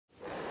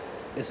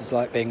This is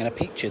like being in a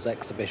Peaches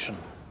exhibition.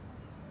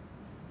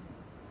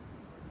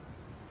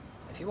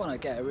 If you want to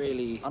get a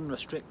really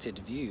unrestricted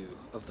view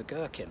of the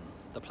Gherkin,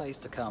 the place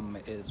to come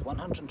is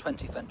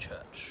 120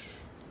 Fenchurch.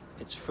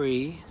 It's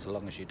free, so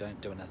long as you don't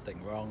do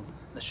anything wrong.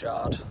 The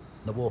Shard,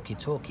 the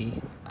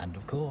walkie-talkie, and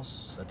of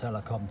course, the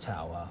telecom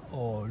tower.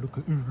 Oh, look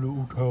at his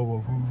little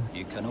tower.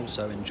 You can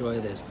also enjoy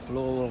this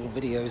floral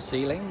video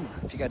ceiling.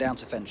 If you go down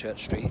to Fenchurch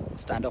Street,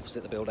 stand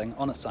opposite the building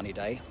on a sunny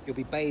day, you'll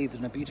be bathed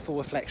in a beautiful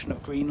reflection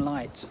of green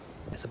light.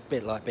 It's a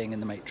bit like being in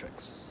the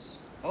Matrix.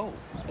 Oh,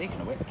 speaking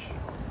of which,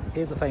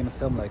 here's a famous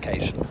film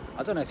location.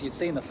 I don't know if you've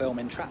seen the film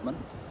Entrapment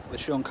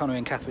with Sean Connery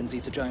and Catherine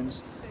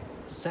Zeta-Jones.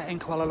 Set in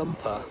Kuala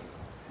Lumpur.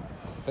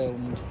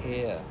 Filmed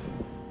here.